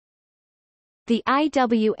The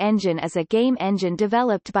IW engine is a game engine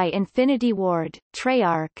developed by Infinity Ward,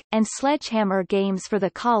 Treyarch, and Sledgehammer Games for the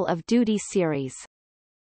Call of Duty series.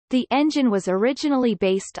 The engine was originally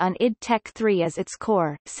based on id Tech 3 as its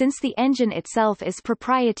core, since the engine itself is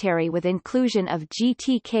proprietary with inclusion of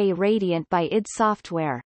GTK Radiant by id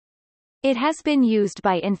Software. It has been used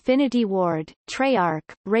by Infinity Ward,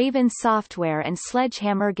 Treyarch, Raven Software and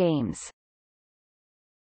Sledgehammer Games.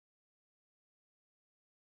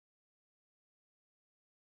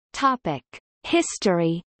 Topic: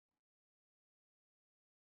 History.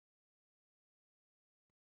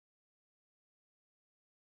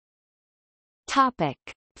 Topic: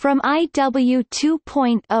 From IW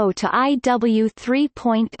 2.0 to IW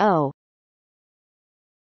 3.0.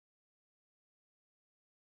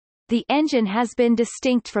 The engine has been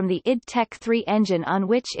distinct from the id Tech 3 engine on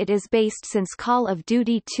which it is based since Call of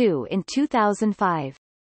Duty 2 in 2005.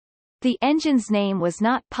 The engine's name was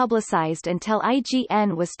not publicized until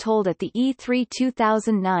IGN was told at the E3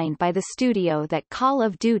 2009 by the studio that Call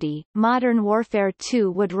of Duty: Modern Warfare 2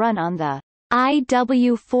 would run on the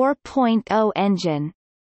IW 4.0 engine.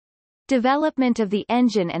 Development of the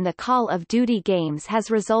engine and the Call of Duty games has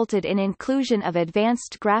resulted in inclusion of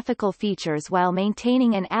advanced graphical features while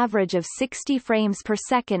maintaining an average of 60 frames per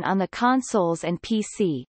second on the consoles and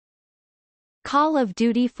PC. Call of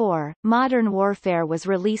Duty 4: Modern Warfare was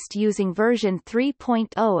released using version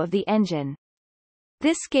 3.0 of the engine.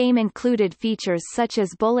 This game included features such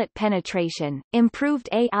as bullet penetration, improved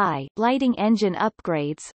AI, lighting engine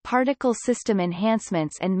upgrades, particle system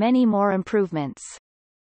enhancements and many more improvements.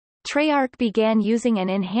 Treyarch began using an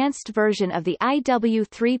enhanced version of the IW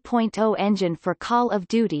 3.0 engine for Call of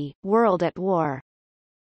Duty: World at War.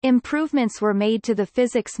 Improvements were made to the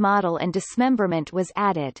physics model and dismemberment was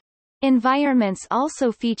added. Environments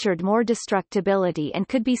also featured more destructibility and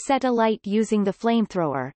could be set alight using the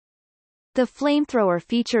flamethrower. The flamethrower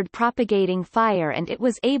featured propagating fire and it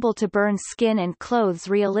was able to burn skin and clothes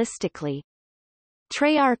realistically.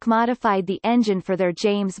 Treyarch modified the engine for their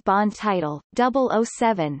James Bond title,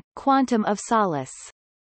 007: Quantum of Solace.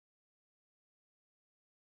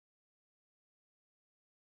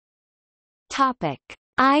 Topic: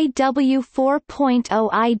 IW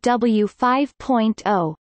 4.0 IW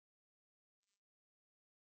 5.0.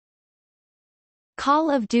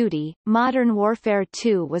 Call of Duty: Modern Warfare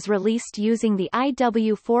 2 was released using the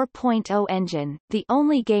IW 4.0 engine, the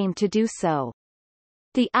only game to do so.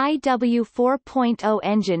 The IW 4.0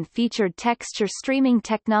 engine featured texture streaming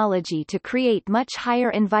technology to create much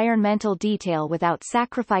higher environmental detail without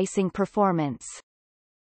sacrificing performance.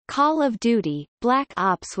 Call of Duty: Black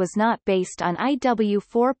Ops was not based on IW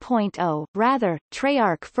 4.0, rather,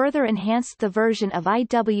 Treyarch further enhanced the version of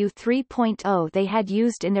IW 3.0 they had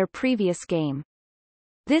used in their previous game.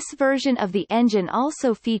 This version of the engine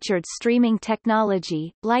also featured streaming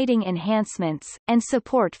technology, lighting enhancements, and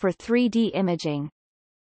support for 3D imaging.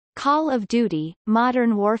 Call of Duty: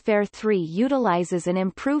 Modern Warfare 3 utilizes an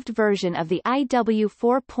improved version of the IW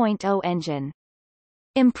 4.0 engine.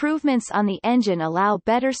 Improvements on the engine allow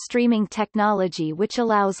better streaming technology which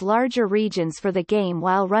allows larger regions for the game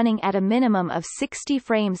while running at a minimum of 60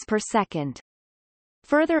 frames per second.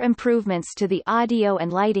 Further improvements to the audio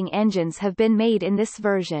and lighting engines have been made in this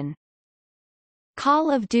version.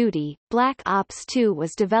 Call of Duty: Black Ops 2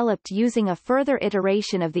 was developed using a further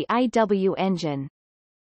iteration of the IW engine.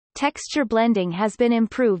 Texture blending has been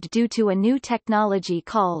improved due to a new technology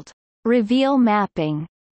called reveal mapping,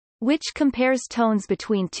 which compares tones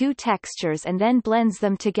between two textures and then blends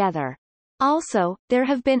them together. Also, there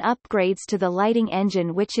have been upgrades to the lighting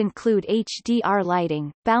engine which include HDR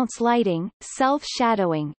lighting, bounce lighting,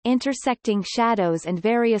 self-shadowing, intersecting shadows and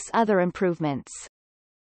various other improvements.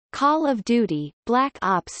 Call of Duty: Black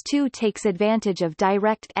Ops 2 takes advantage of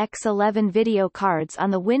DirectX 11 video cards on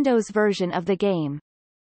the Windows version of the game.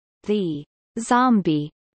 The zombie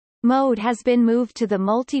mode has been moved to the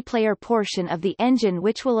multiplayer portion of the engine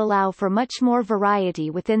which will allow for much more variety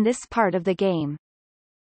within this part of the game.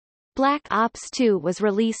 Black Ops 2 was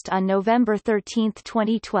released on November 13,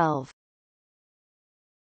 2012.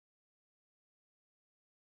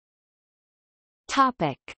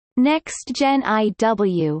 Topic: Next Gen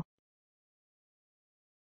IW.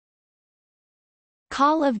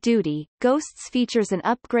 Call of Duty: Ghosts features an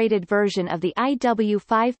upgraded version of the IW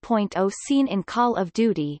 5.0 seen in Call of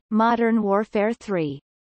Duty: Modern Warfare 3.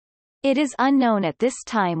 It is unknown at this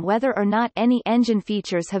time whether or not any engine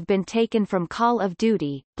features have been taken from Call of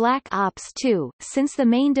Duty: Black Ops 2. Since the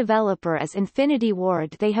main developer is Infinity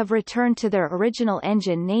Ward, they have returned to their original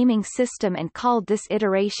engine naming system and called this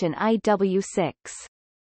iteration IW6.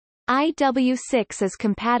 IW6 is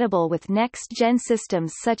compatible with next-gen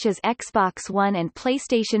systems such as Xbox One and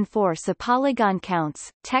PlayStation 4, so polygon counts,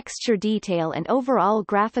 texture detail and overall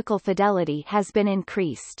graphical fidelity has been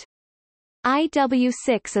increased.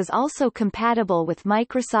 IW6 is also compatible with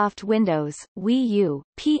Microsoft Windows, Wii U,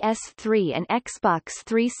 PS3 and Xbox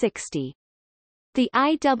 360. The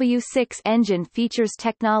IW6 engine features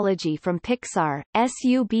technology from Pixar,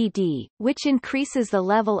 SUBD, which increases the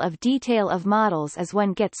level of detail of models as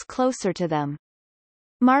one gets closer to them.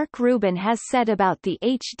 Mark Rubin has said about the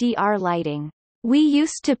HDR lighting, "We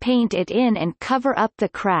used to paint it in and cover up the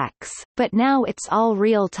cracks, but now it's all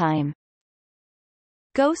real-time."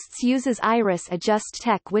 Ghosts uses Iris Adjust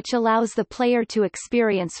tech, which allows the player to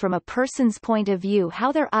experience from a person's point of view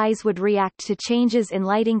how their eyes would react to changes in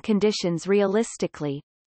lighting conditions realistically.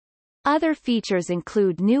 Other features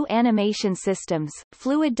include new animation systems,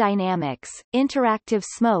 fluid dynamics, interactive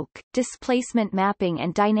smoke, displacement mapping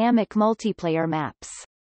and dynamic multiplayer maps.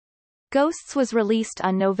 Ghosts was released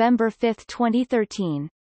on November 5, 2013.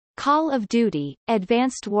 Call of Duty: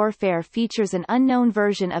 Advanced Warfare features an unknown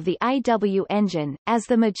version of the IW engine, as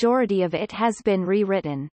the majority of it has been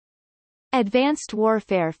rewritten. Advanced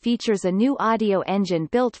Warfare features a new audio engine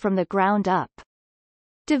built from the ground up.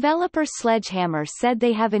 Developer Sledgehammer said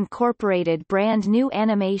they have incorporated brand new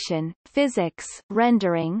animation, physics,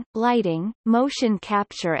 rendering, lighting, motion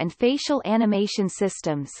capture and facial animation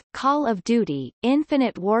systems. Call of Duty: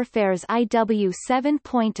 Infinite Warfare's IW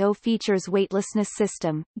 7.0 features weightlessness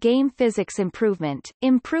system, game physics improvement,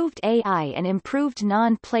 improved AI and improved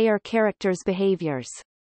non-player characters' behaviors.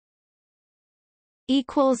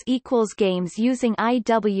 Games using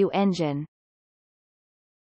IW engine.